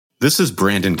This is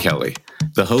Brandon Kelly,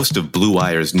 the host of Blue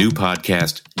Wire's new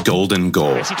podcast, Golden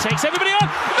Goal. Messi takes everybody on.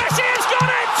 Messi has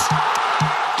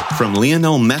got it! From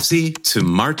Lionel Messi to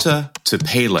Marta to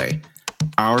Pele,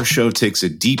 our show takes a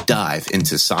deep dive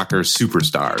into soccer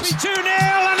superstars. 2-0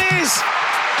 and is.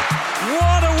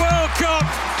 What a World Cup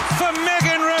for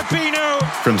Megan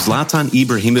Rapinoe. From Zlatan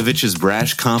Ibrahimovic's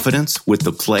brash confidence with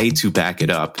the play to back it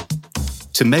up,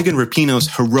 to Megan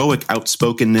Rapinoe's heroic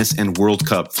outspokenness and World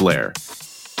Cup flair.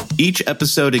 Each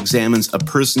episode examines a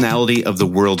personality of the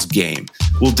world's game.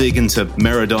 We'll dig into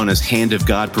Maradona's Hand of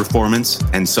God performance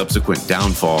and subsequent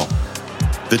downfall,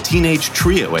 the teenage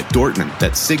trio at Dortmund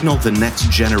that signaled the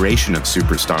next generation of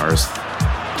superstars,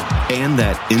 and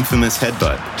that infamous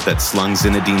headbutt that slung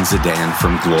Zinedine Zidane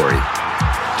from glory.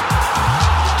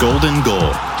 Golden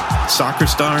Goal, soccer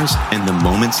stars and the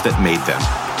moments that made them.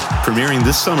 Premiering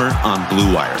this summer on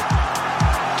Blue Wire.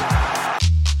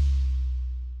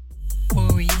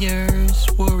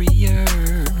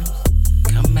 Warriors,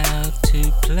 come out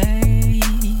to play.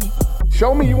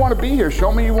 Show me you want to be here.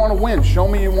 Show me you want to win. Show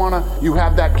me you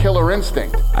have that killer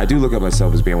instinct. I do look at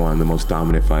myself as being one of the most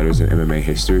dominant fighters in MMA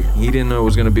history. He didn't know it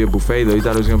was going to be a buffet, though. He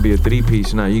thought it was going to be a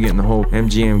three-piece. Now you're getting the whole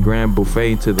MGM Grand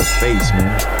Buffet to the face,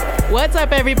 man. What's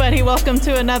up, everybody? Welcome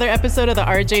to another episode of the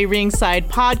RJ Ringside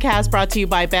Podcast, brought to you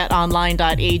by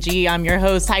BetOnline.ag. I'm your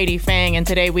host, Heidi Fang, and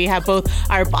today we have both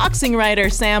our boxing writer,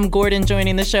 Sam Gordon,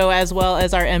 joining the show, as well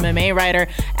as our MMA writer,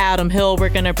 Adam Hill. We're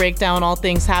going to break down all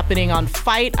things happening on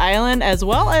Fight Island, as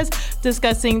well as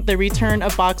discussing the return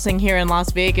of boxing here in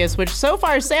Las Vegas, which so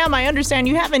far, Sam, I understand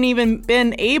you haven't even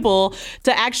been able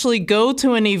to actually go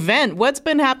to an event. What's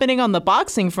been happening on the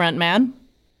boxing front, man?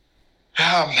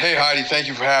 Hey Heidi, thank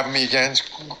you for having me again. It's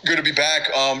good to be back.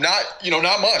 Not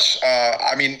much.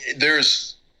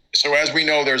 So as we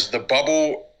know, there's the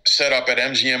bubble set up at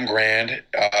MGM Grand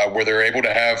where they're able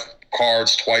to have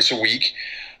cards twice a week.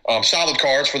 Solid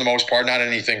cards for the most part, not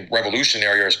anything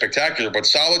revolutionary or spectacular, but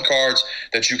solid cards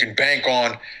that you can bank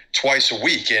on twice a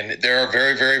week. And there are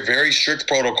very, very, very strict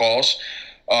protocols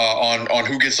on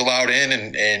who gets allowed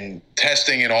in and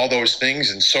testing and all those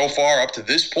things. And so far, up to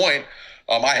this point,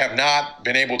 I have not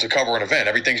been able to cover an event.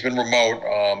 Everything's been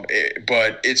remote,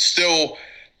 but it's still,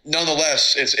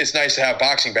 nonetheless, it's nice to have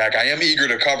boxing back. I am eager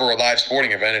to cover a live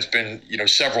sporting event. It's been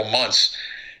several months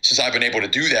since I've been able to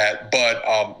do that. But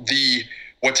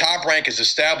what Top Rank has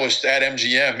established at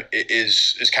MGM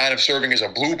is kind of serving as a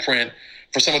blueprint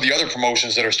for some of the other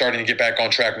promotions that are starting to get back on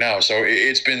track now. So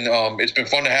it's been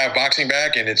fun to have boxing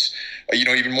back, and it's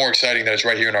even more exciting that it's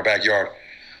right here in our backyard.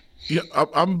 Yeah,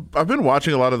 I've been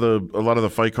watching a lot of the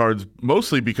fight cards,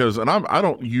 mostly because, and I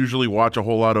don't usually watch a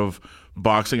whole lot of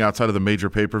boxing outside of the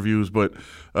major pay-per-views, but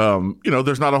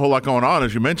there's not a whole lot going on,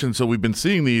 as you mentioned. So we've been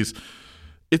seeing these.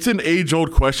 It's an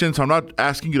age-old question, so I'm not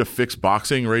asking you to fix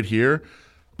boxing right here,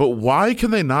 but why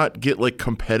can they not get like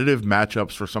competitive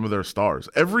matchups for some of their stars?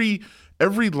 Every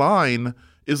line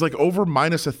is like over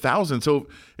minus 1,000. So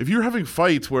if you're having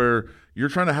fights where you're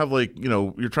trying to have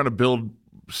you're trying to build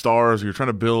stars, you're trying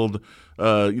to build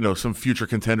some future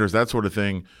contenders, that sort of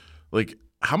thing, like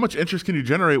how much interest can you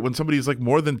generate when somebody's like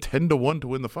more than 10-1 to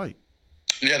win the fight?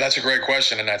 Yeah, that's a great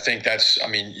question, and I think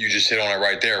you just hit on it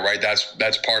right there, right?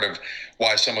 That's part of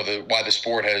why the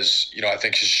sport has I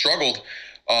think has struggled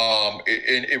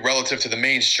in relative to the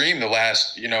mainstream the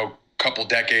last couple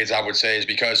decades, I would say, is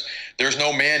because there's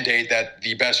no mandate that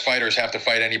the best fighters have to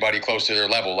fight anybody close to their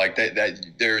level. Like that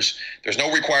there's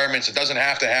no requirements. It doesn't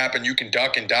have to happen. You can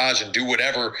duck and dodge and do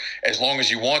whatever as long as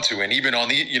you want to. And even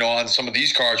on on some of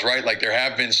these cards, right? Like there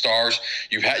have been stars.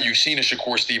 You've seen a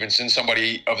Shakur Stevenson,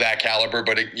 somebody of that caliber,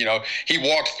 but he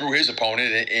walked through his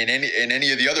opponent, and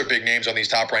any of the other big names on these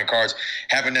top ranked cards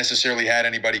haven't necessarily had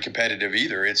anybody competitive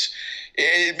either. It's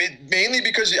mainly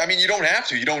because you don't have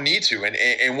to, you don't need to,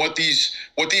 and what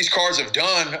these cards have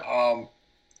done,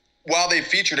 while they've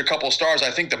featured a couple stars, I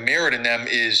think the merit in them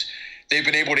is they've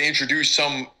been able to introduce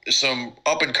some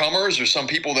up and comers or some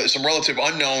relative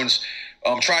unknowns.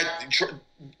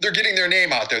 They're getting their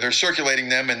name out there, they're circulating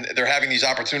them, and they're having these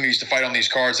opportunities to fight on these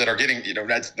cards that are getting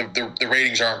that's the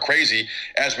ratings aren't crazy,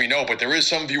 as we know, but there is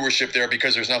some viewership there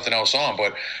because there's nothing else on.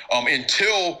 But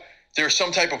until there's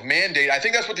some type of mandate, I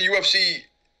think that's what the UFC,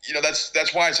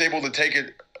 that's why it's able to take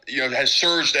it, has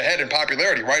surged ahead in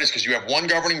popularity, right? Is because you have one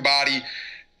governing body,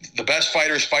 the best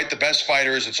fighters fight the best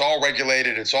fighters, it's all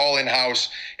regulated, it's all in-house,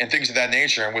 and things of that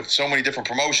nature. And with so many different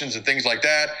promotions and things like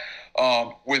that,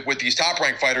 with these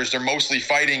top-ranked fighters, they're mostly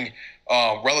fighting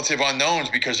relative unknowns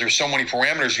because there's so many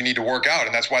parameters you need to work out.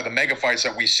 And that's why the mega fights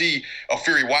that we see, a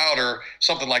Fury Wilder,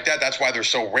 something like that, that's why they're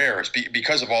so rare. It's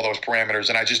because of all those parameters.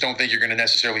 And I just don't think you're going to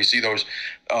necessarily see those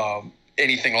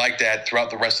anything like that throughout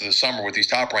the rest of the summer with these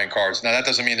Top Rank cards. Now, that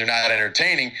doesn't mean they're not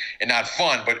entertaining and not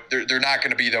fun, but they're not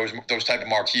going to be those type of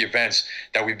marquee events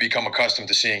that we've become accustomed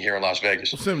to seeing here in Las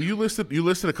Vegas. Well, Sam, you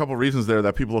listed a couple of reasons there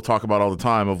that people will talk about all the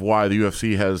time of why the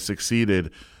UFC has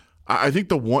succeeded. I think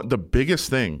the biggest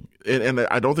thing, and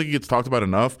I don't think it gets talked about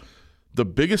enough, the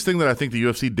biggest thing that I think the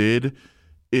UFC did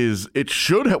is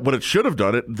what it should have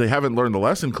done, they haven't learned the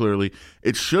lesson clearly,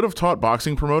 it should have taught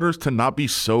boxing promoters to not be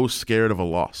so scared of a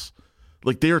loss.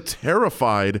 Like, they are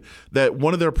terrified that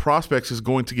one of their prospects is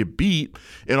going to get beat,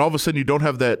 and all of a sudden you don't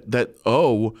have that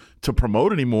O to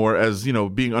promote anymore as,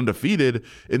 being undefeated.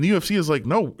 And the UFC is like,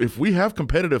 no, if we have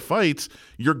competitive fights,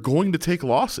 you're going to take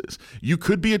losses. You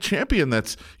could be a champion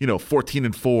that's,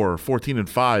 14-4,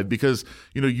 14-5, because,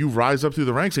 you rise up through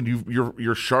the ranks and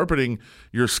you're sharpening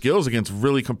your skills against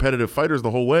really competitive fighters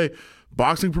the whole way.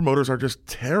 Boxing promoters are just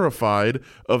terrified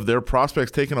of their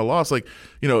prospects taking a loss. Like,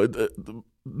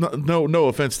 no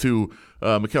offense to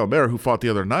Mikaela Mayer, who fought the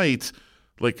other night.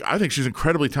 Like, I think she's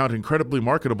incredibly talented, incredibly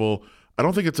marketable. I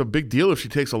don't think it's a big deal if she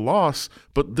takes a loss,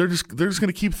 but they're just going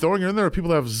to keep throwing her in there.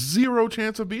 People have zero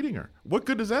chance of beating her. What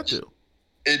good does that do?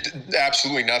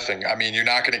 Absolutely nothing. I mean, you're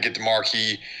not going to get the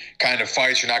marquee kind of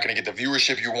fights. You're not going to get the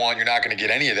viewership you want. You're not going to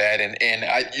get any of that. And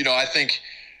I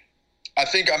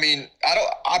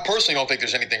personally don't think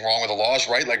there's anything wrong with the loss,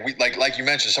 right? Like you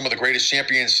mentioned, some of the greatest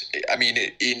champions, I mean,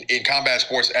 in combat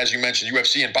sports, as you mentioned,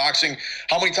 UFC and boxing,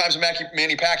 how many times did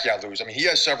Manny Pacquiao lose? I mean, he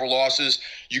has several losses.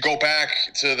 You go back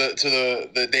to the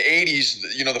 80s,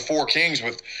 the Four Kings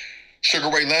with Sugar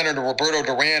Ray Leonard and Roberto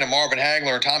Duran and Marvin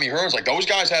Hagler and Tommy Hearns. Like, those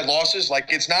guys had losses.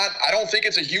 Like, I don't think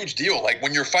it's a huge deal. Like,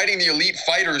 when you're fighting the elite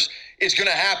fighters, it's going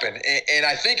to happen. And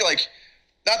I think, like,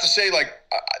 not to say, like,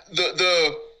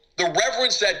 the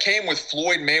reverence that came with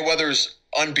Floyd Mayweather's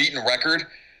unbeaten record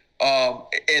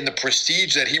and the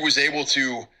prestige that he was able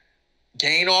to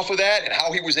gain off of that and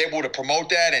how he was able to promote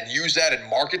that and use that and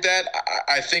market that,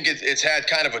 I think it's had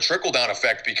kind of a trickle-down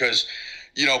effect because,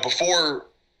 before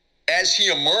 – as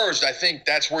he emerged, I think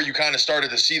that's where you kind of started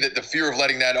to see that the fear of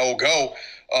letting that O go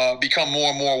become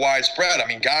more and more widespread. I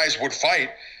mean, guys would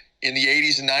fight in the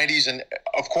 80s and 90s, and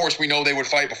of course we know they would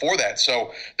fight before that.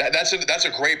 So that's a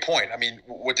great point. I mean,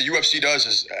 what the UFC does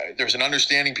is there's an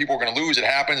understanding people are going to lose. It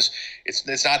happens.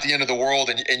 It's not the end of the world,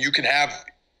 and you can have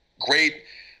great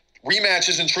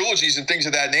rematches and trilogies and things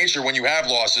of that nature when you have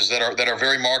losses that are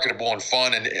very marketable and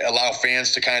fun and allow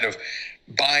fans to kind of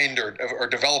bind or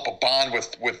develop a bond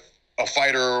with a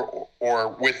fighter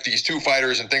or with these two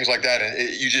fighters and things like that. And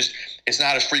it's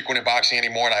not as frequent in boxing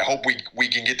anymore. And I hope we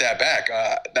can get that back.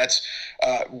 That's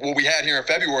what we had here in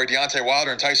February, Deontay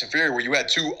Wilder and Tyson Fury, where you had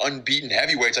two unbeaten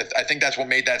heavyweights. I think that's what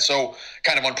made that so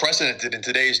kind of unprecedented in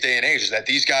today's day and age, is that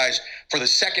these guys, for the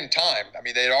second time, I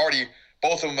mean,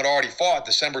 both of them had already fought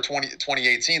December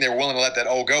 2018. They were willing to let that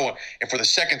O go. And for the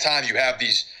second time, you have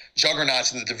these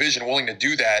juggernauts in the division willing to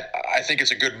do that. I think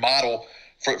it's a good model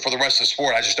for the rest of the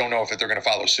sport. I just don't know if they're going to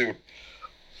follow suit.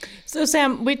 So,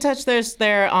 Sam, we touched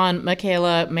there on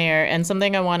Mikaela Mayer, and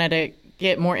something I wanted to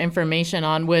get more information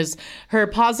on was her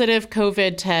positive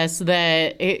COVID test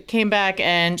that it came back,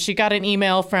 and she got an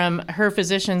email from her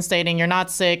physician stating, you're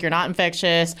not sick, you're not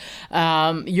infectious,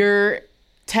 your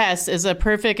test is a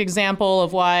perfect example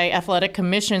of why athletic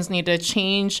commissions need to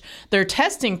change their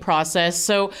testing process.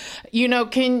 So,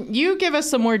 can you give us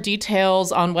some more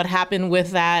details on what happened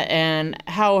with that and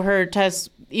how her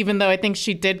test, even though I think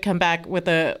she did come back with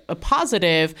a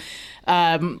positive,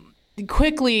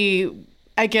 quickly,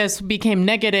 I guess, became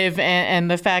negative, and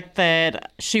the fact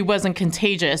that she wasn't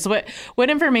contagious. What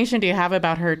information do you have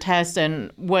about her test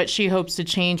and what she hopes to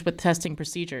change with testing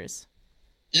procedures?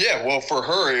 Yeah, well, for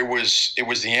her, it was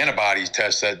the antibodies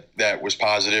test that was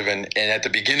positive, and at the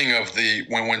beginning of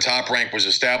when Top Rank was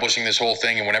establishing this whole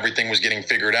thing and when everything was getting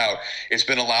figured out, it's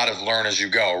been a lot of learn as you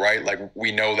go, right? Like,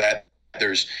 we know that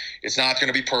it's not going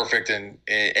to be perfect, and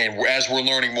as we're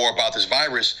learning more about this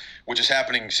virus, which is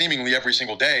happening seemingly every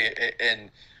single day, and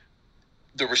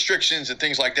the restrictions and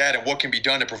things like that, and what can be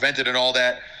done to prevent it and all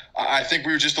that, I think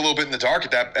we were just a little bit in the dark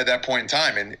at that point in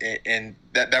time, and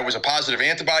that was a positive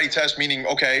antibody test, meaning,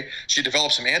 okay, she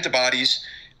developed some antibodies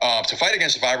to fight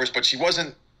against the virus, but she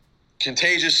wasn't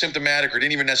contagious, symptomatic, or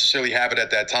didn't even necessarily have it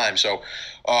at that time. So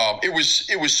it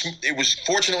was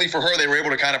fortunately for her, they were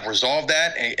able to kind of resolve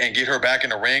that and get her back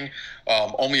in the ring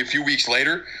only a few weeks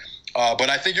later. But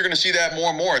I think you're going to see that more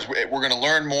and more as we're going to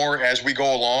learn more as we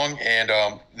go along. And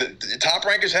the Top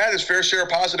Rank has had its fair share of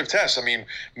positive tests. I mean,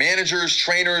 managers,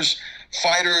 trainers,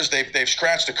 fighters, they've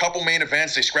scratched a couple main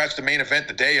events. They scratched the main event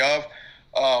the day of,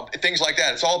 things like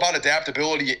that. It's all about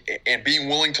adaptability and being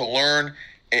willing to learn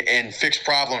and fix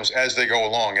problems as they go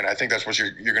along. And I think that's what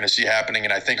you're going to see happening.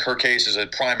 And I think her case is a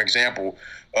prime example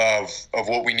of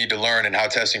what we need to learn and how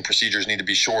testing procedures need to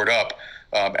be shored up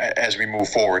as we move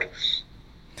forward.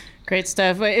 Great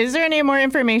stuff. Is there any more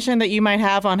information that you might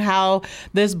have on how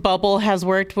this bubble has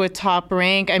worked with Top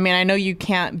Rank? I mean, I know you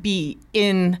can't be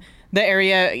in the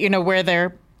area,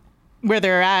 where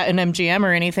they're at in MGM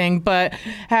or anything, but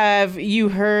have you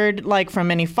heard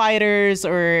from any fighters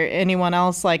or anyone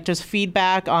else, just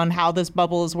feedback on how this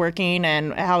bubble is working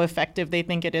and how effective they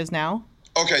think it is now?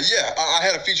 Okay, yeah. I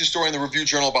had a feature story in the Review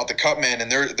Journal about the Cutman,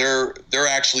 and they're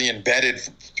actually embedded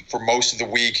for most of the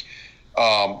week.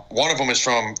 One of them is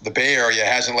from the Bay Area,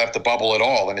 hasn't left the bubble at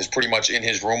all, and is pretty much in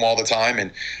his room all the time.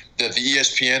 And the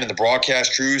ESPN and the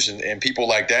broadcast crews and people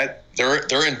like that,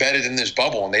 they're embedded in this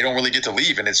bubble, and they don't really get to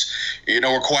leave. And it's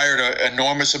required an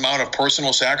enormous amount of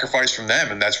personal sacrifice from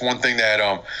them. And that's one thing that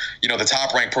the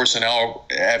Top Rank personnel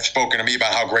have spoken to me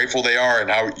about how grateful they are, and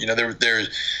how they're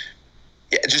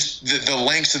just the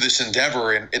lengths of this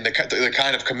endeavor and the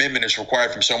kind of commitment is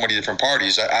required from so many different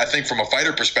parties. I think from a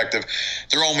fighter perspective,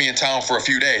 they're only in town for a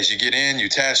few days. You get in, you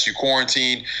test, you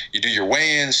quarantine, you do your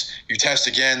weigh-ins, you test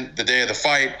again the day of the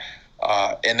fight,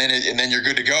 and then you're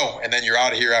good to go, and then you're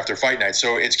out of here after fight night.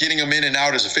 So it's getting them in and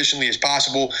out as efficiently as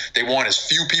possible. They want as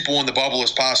few people in the bubble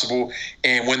as possible,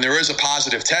 and when there is a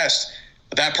positive test,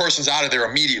 that person's out of there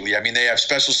immediately. I mean, they have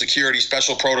special security,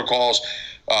 special protocols,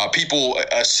 a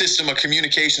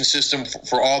communication system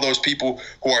for all those people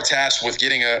who are tasked with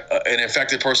getting an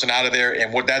infected person out of there.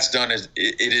 And what that's done is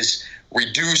it is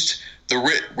reduced the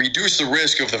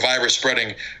risk of the virus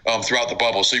spreading throughout the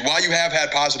bubble. So while you have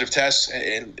had positive tests,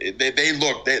 and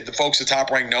the folks at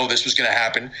Top Rank know this was going to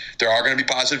happen. There are going to be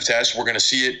positive tests. We're going to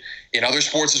see it in other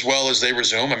sports as well as they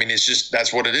resume. I mean,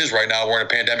 that's what it is right now. We're in a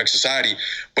pandemic society.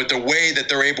 But the way that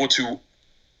they're able to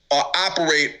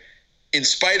operate in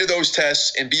spite of those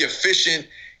tests and be efficient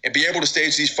and be able to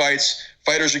stage these fights,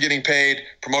 fighters are getting paid,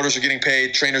 promoters are getting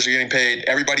paid, trainers are getting paid,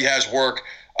 everybody has work.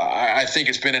 I think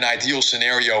it's been an ideal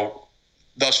scenario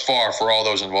thus far for all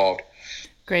those involved.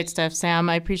 Great stuff, Sam.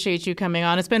 I appreciate you coming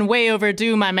on. It's been way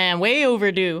overdue, my man, way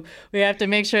overdue. We have to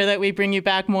make sure that we bring you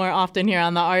back more often here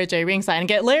on the RJ Ringside and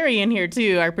get Larry in here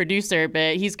too, our producer,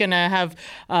 but he's going to have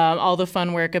all the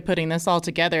fun work of putting this all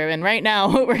together. And right now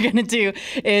what we're going to do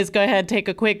is go ahead, take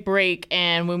a quick break.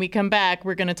 And when we come back,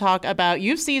 we're going to talk about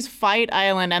UFC's Fight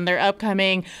Island and their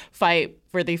upcoming fight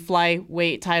for the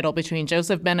flyweight title between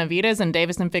Joseph Benavidez and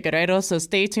Deiveson Figueiredo. So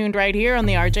stay tuned right here on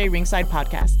the RJ Ringside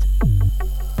podcast.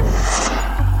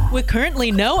 With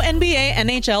currently no NBA,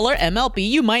 NHL, or MLB,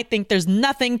 you might think there's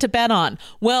nothing to bet on.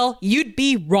 Well, you'd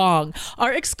be wrong.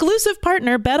 Our exclusive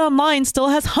partner, BetOnline, still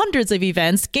has hundreds of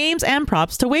events, games, and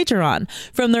props to wager on.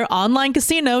 From their online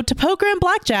casino to poker and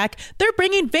blackjack, they're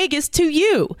bringing Vegas to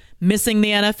you. Missing the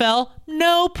NFL?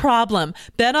 No problem.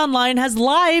 BetOnline has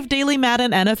live daily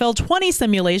Madden NFL 20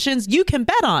 simulations you can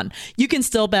bet on. You can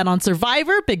still bet on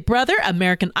Survivor, Big Brother,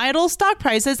 American Idol, stock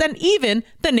prices, and even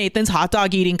the Nathan's Hot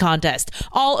Dog Eating Contest.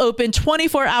 All open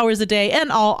 24 hours a day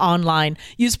and all online.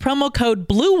 Use promo code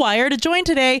BLUEWIRE to join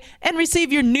today and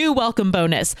receive your new welcome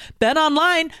bonus.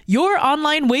 BetOnline, your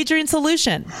online wagering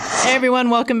solution. Hey everyone,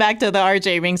 welcome back to the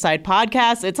RJ Ringside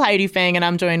podcast. It's Heidi Fang, and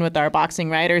I'm joined with our boxing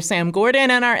writer Sam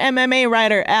Gordon and our MMA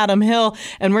writer Adam Hill,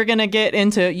 and we're going to get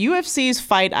into UFC's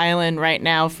Fight Island right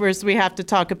now. First, we have to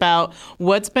talk about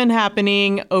what's been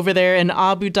happening over there in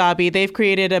Abu Dhabi. They've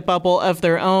created a bubble of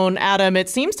their own. Adam, it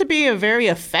seems to be a very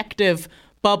effective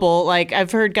bubble. Like,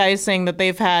 I've heard guys saying that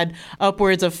they've had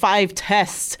upwards of 5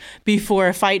 tests before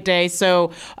a fight day.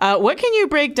 So what can you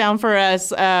break down for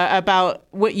us about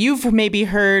what you've maybe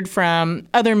heard from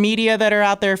other media that are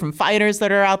out there, from fighters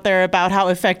that are out there, about how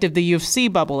effective the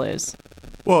UFC bubble is?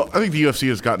 Well, I think the UFC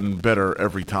has gotten better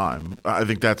every time. I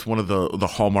think that's one of the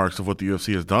hallmarks of what the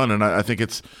UFC has done, and I think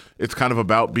it's kind of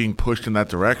about being pushed in that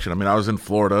direction. I mean, I was in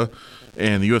Florida,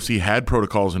 and the UFC had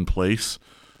protocols in place,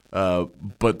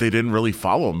 but they didn't really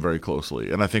follow them very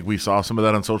closely. And I think we saw some of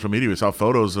that on social media. We saw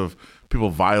photos of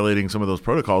people violating some of those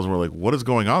protocols, and we're like, what is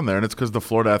going on there? And it's because the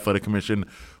Florida Athletic Commission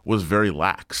was very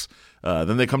lax.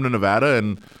 Then they come to Nevada,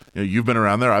 and you've been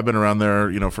around there. I've been around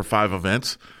there, for 5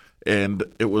 events. And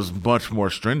it was much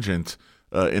more stringent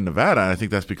in Nevada. And I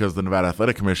think that's because the Nevada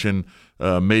Athletic Commission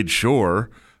made sure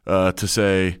to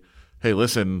say, hey,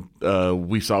 listen,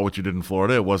 we saw what you did in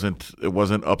Florida. It wasn't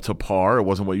up to par. It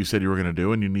wasn't what you said you were going to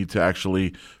do. And you need to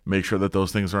actually make sure that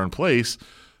those things are in place.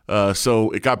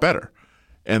 So it got better.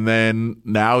 And then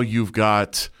now you've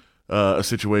got a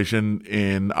situation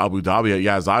in Abu Dhabi at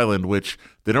Yas Island, which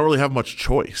they don't really have much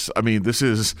choice. I mean, this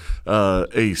is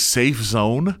a safe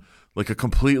zone, like a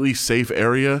completely safe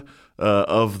area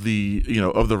of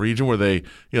the region, where they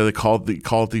call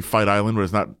it the Fight Island, where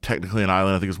it's not technically an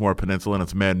island. I think it's more a peninsula and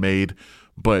it's man-made.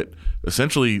 But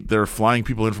essentially, they're flying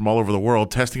people in from all over the world,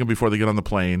 testing them before they get on the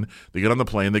plane. They get on the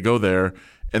plane, they go there,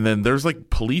 and then there's like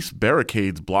police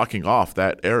barricades blocking off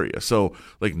that area. So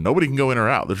like nobody can go in or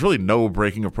out. There's really no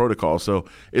breaking of protocol. So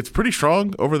it's pretty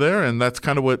strong over there, and that's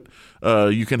kind of what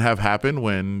you can have happen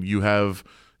when you have,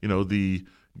 the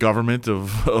government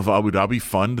of Abu Dhabi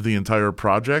fund the entire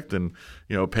project and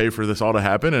pay for this all to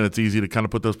happen. And it's easy to kind of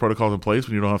put those protocols in place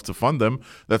when you don't have to fund them.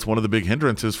 That's one of the big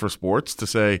hindrances for sports, to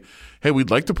say, hey,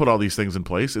 we'd like to put all these things in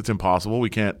place. It's impossible. We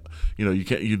can't,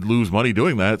 you'd lose money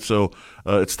doing that. So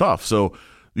it's tough. So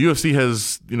the UFC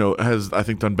has I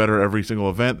think done better every single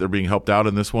event. They're being helped out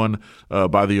in this one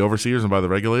by the overseers and by the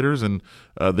regulators, and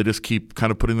they just keep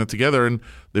kind of putting that together. And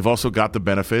they've also got the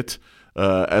benefit,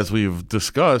 as we've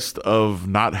discussed, of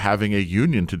not having a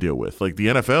union to deal with. Like the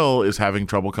NFL is having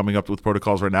trouble coming up with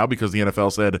protocols right now because the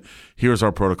NFL said, here's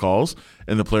our protocols,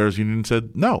 and the players union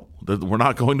said, no, we're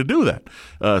not going to do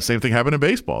that. Same thing happened in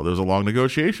baseball. There was a long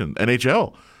negotiation.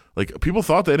 NHL. Like, people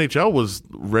thought the NHL was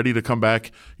ready to come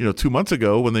back, 2 months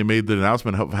ago when they made the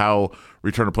announcement of how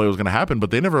return to play was going to happen, but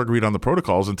they never agreed on the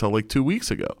protocols until like 2 weeks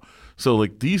ago. So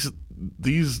like these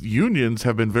unions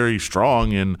have been very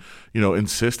strong in,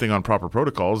 insisting on proper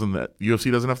protocols, and that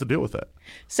UFC doesn't have to deal with that.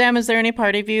 Sam, is there any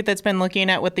part of you that's been looking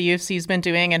at what the UFC's been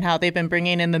doing and how they've been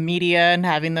bringing in the media and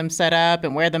having them set up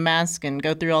and wear the mask and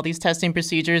go through all these testing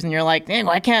procedures, and you're like, dang,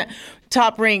 why can't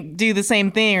Top Rank do the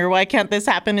same thing, or why can't this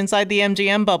happen inside the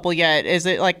MGM bubble yet? Is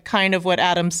it like kind of what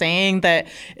Adam's saying, that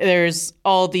there's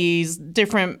all these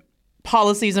different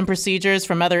policies and procedures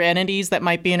from other entities that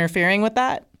might be interfering with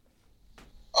that?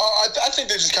 I think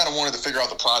they just kind of wanted to figure out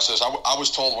the process. I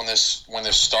was told when this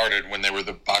started, when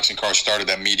the boxing card started,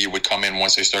 that media would come in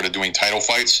once they started doing title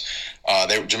fights.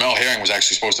 Jamel Herring was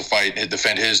actually supposed to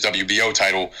defend his WBO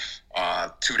title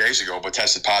 2 days ago, but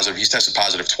tested positive. He's tested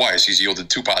positive twice. He's yielded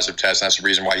 2 positive tests, and that's the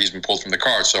reason why he's been pulled from the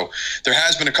card. So there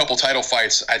has been a couple title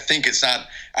fights. I think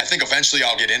eventually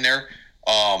I'll get in there,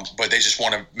 but they just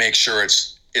want to make sure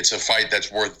it's a fight that's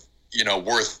worth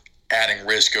adding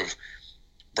risk of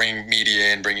bringing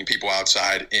media in, bringing people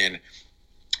outside in,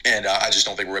 and I just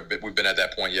don't think we've been at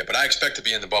that point yet. But I expect to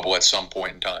be in the bubble at some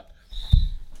point in time.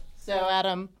 So,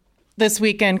 Adam, this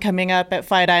weekend coming up at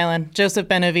Fight Island, Joseph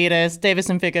Benavidez,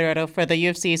 Deiveson Figueiredo for the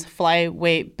UFC's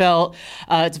flyweight belt.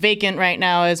 It's vacant right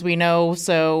now, as we know.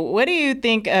 So what do you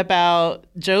think about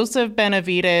Joseph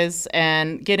Benavidez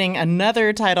and getting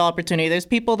another title opportunity? There's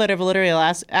people that have literally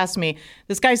asked me,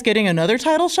 this guy's getting another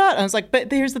title shot? I was like,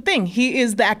 but here's the thing. He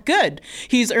is that good.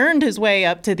 He's earned his way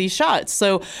up to these shots.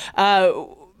 So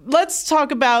let's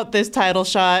talk about this title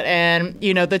shot and,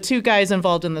 the two guys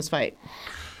involved in this fight.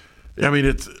 I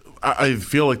mean, I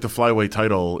feel like the flyweight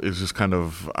title is just kind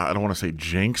of, I don't want to say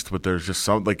jinxed, but there's just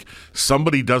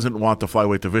somebody doesn't want the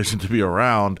flyweight division to be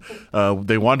around.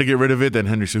 They wanted to get rid of it. Then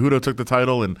Henry Cejudo took the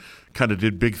title and kind of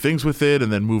did big things with it,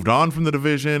 and then moved on from the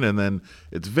division, and then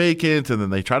it's vacant, and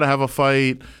then they try to have a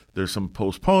fight. There's some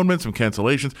postponements, some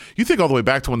cancellations. You think all the way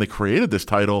back to when they created this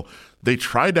title, they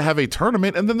tried to have a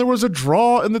tournament, and then there was a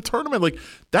draw in the tournament. Like,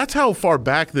 that's how far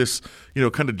back this,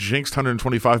 kind of jinxed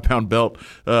 125-pound belt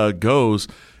goes.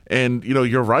 And,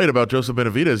 you're right about Joseph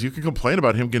Benavidez. You can complain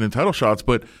about him getting title shots,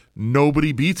 but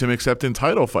nobody beats him except in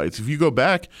title fights. If you go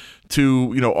back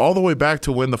to, all the way back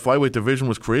to when the flyweight division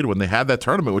was created, when they had that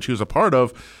tournament, which he was a part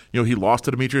of, he lost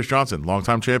to Demetrius Johnson,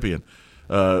 longtime champion,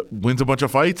 wins a bunch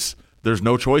of fights. There's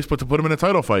no choice but to put him in a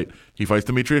title fight. He fights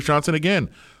Demetrius Johnson again,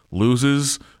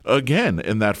 loses again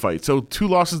in that fight. So 2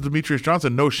 losses to Demetrius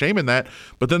Johnson, no shame in that.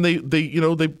 But then they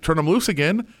turn him loose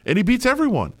again, and he beats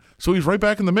everyone. So he's right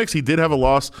back in the mix. He did have a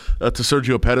loss to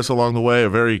Sergio Pettis along the way, a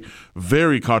very,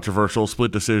 very controversial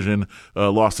split decision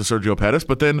loss to Sergio Pettis.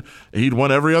 But then he'd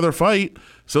won every other fight.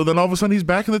 So then all of a sudden he's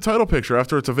back in the title picture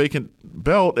after it's a vacant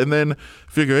belt. And then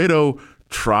Figueiredo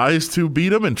tries to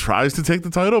beat him and tries to take the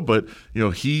title, but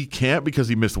he can't because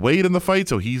he missed weight in the fight,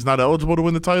 so he's not eligible to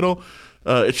win the title.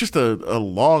 It's just a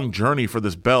long journey for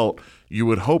this belt. You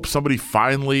would hope somebody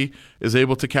finally is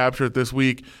able to capture it this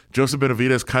week. Joseph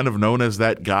Benavidez, kind of known as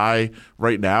that guy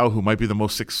right now who might be the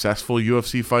most successful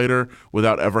UFC fighter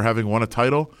without ever having won a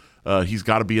title. He's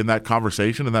got to be in that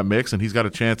conversation, in that mix, and he's got a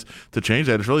chance to change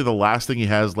that. It's really the last thing he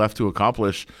has left to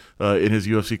accomplish in his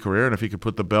UFC career, and if he could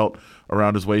put the belt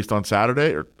around his waist on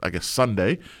Saturday, or I guess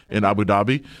Sunday, in Abu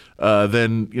Dhabi,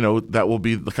 then that will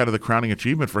be kind of the crowning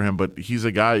achievement for him. But he's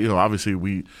a guy, obviously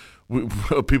we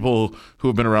people who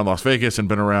have been around Las Vegas and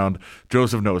been around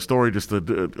Joseph know his story. Just a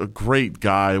great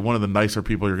guy, one of the nicer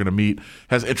people you're going to meet.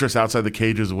 Has interests outside the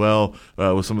cage as well,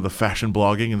 with some of the fashion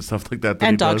blogging and stuff like that.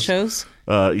 And dog shows.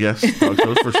 Yes, dog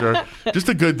shows for sure. Just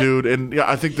a good dude. And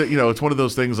I think that, it's one of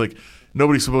those things like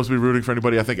nobody's supposed to be rooting for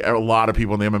anybody. I think a lot of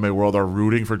people in the MMA world are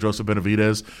rooting for Joseph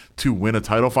Benavidez to win a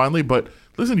title finally. But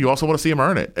listen, you also want to see him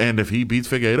earn it. And if he beats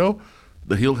Figueiredo,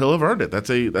 he'll have earned it. That's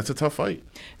a tough fight.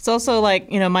 It's also like,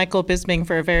 Michael Bisping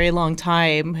for a very long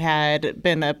time had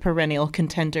been a perennial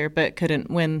contender, but couldn't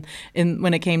win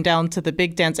when it came down to the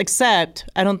big dance. Except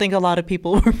I don't think a lot of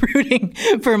people were rooting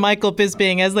for Michael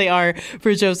Bisping as they are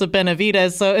for Joseph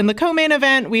Benavidez. So in the co-main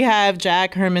event, we have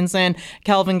Jack Hermansson,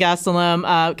 Kelvin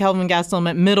Gastelum. Kelvin Gastelum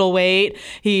at middleweight.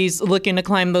 He's looking to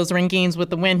climb those rankings with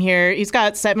the win here. He's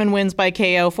got 7 wins by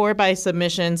KO, 4 by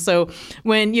submission. So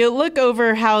when you look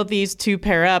over how these two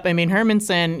pair up, I mean,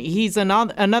 Hermansson, he's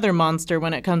another monster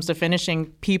when it comes to finishing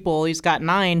people. He's got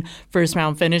 9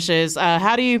 first-round finishes.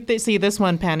 How do you see this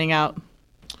one panning out?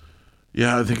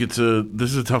 Yeah, I think this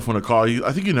is a tough one to call.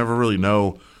 I think you never really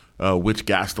know which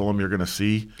Gastelum you're going to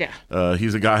see. Yeah.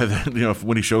 He's a guy that,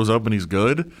 when he shows up and he's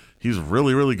good, he's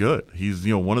really, really good. He's,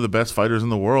 one of the best fighters in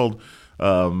the world.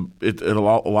 A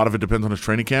lot of it depends on his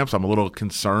training camps. I'm a little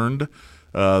concerned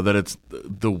that it's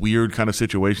the weird kind of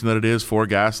situation that it is for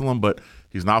Gastelum, but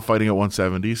he's not fighting at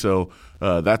 170, so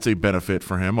that's a benefit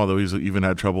for him, although he's even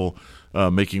had trouble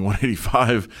making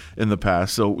 185 in the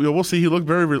past. So we'll see. He looked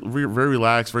very very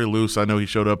relaxed, very loose. I know he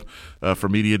showed up for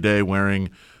media day wearing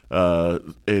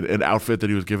an outfit that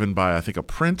he was given by, I think, a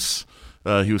prince.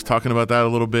 He was talking about that a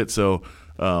little bit, so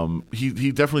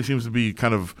he definitely seems to be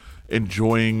kind of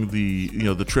enjoying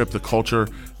the trip, the culture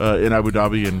in Abu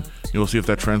Dhabi, and we'll see if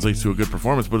that translates to a good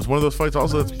performance. But it's one of those fights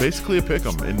also that's basically a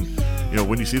pick'em, and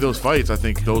when you see those fights, I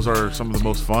think those are some of the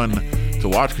most fun to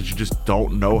watch because you just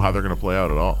don't know how they're going to play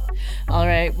out at all. All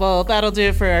right, well, that'll do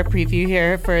it for our preview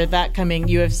here for that coming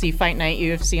UFC Fight Night,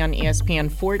 UFC on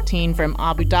ESPN 14 from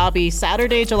Abu Dhabi,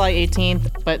 Saturday, July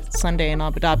 18th, but Sunday in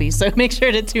Abu Dhabi. So make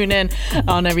sure to tune in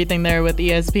on everything there with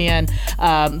ESPN.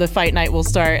 The Fight Night will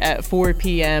start at 4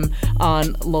 p.m.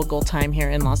 on local time here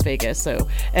in Las Vegas. So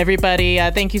everybody,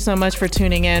 thank you so much for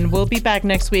tuning in. We'll be back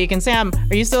next week. And Sam,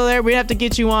 are you still there? We have to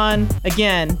get you on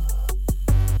again.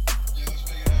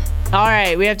 All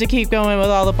right, we have to keep going with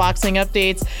all the boxing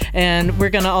updates, and we're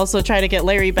going to also try to get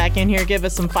Larry back in here, give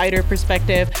us some fighter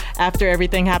perspective after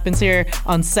everything happens here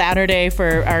on Saturday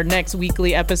for our next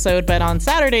weekly episode. But on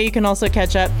Saturday, you can also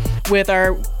catch up with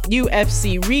our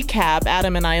UFC recap.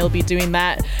 Adam and I will be doing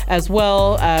that as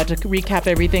well to recap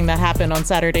everything that happened on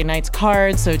Saturday night's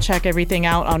card. So check everything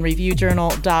out on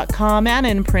reviewjournal.com and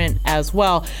in print as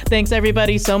well. Thanks,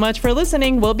 everybody, so much for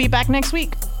listening. We'll be back next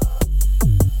week.